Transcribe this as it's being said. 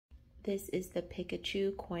This is the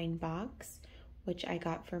Pikachu Coin Box, which I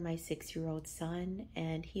got for my 6-year-old son,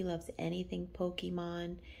 and he loves anything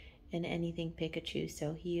Pokemon and anything Pikachu,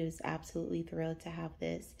 so he is absolutely thrilled to have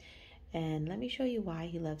this. And let me show you why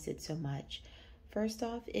he loves it so much. First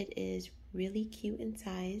off, it is really cute in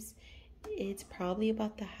size. It's probably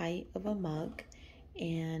about the height of a mug,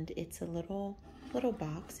 and it's a little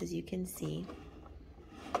box, as you can see.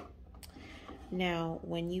 Now,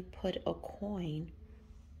 when you put a coin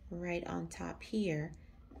right on top here,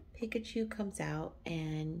 Pikachu comes out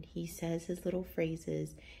and he says his little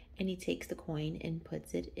phrases, and he takes the coin and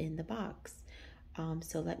puts it in the box.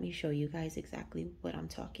 So let me show you guys exactly what I'm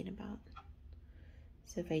talking about.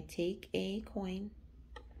 So if I take a coin,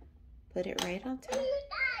 put it right on top.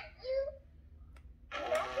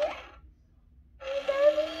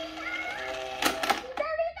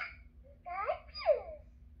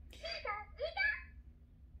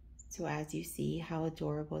 So as you see how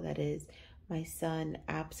adorable that is, my son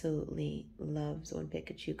absolutely loves when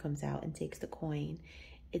Pikachu comes out and takes the coin.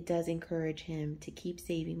 It does encourage him to keep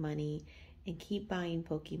saving money and keep buying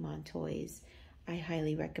Pokemon toys. I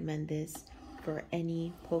highly recommend this for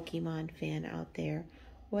any Pokemon fan out there,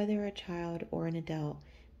 whether a child or an adult.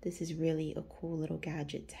 This is really a cool little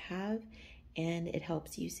gadget to have, and it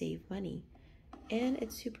helps you save money. And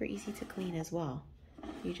it's super easy to clean as well.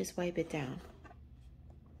 You just wipe it down.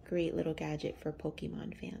 Great little gadget for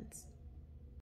Pokemon fans.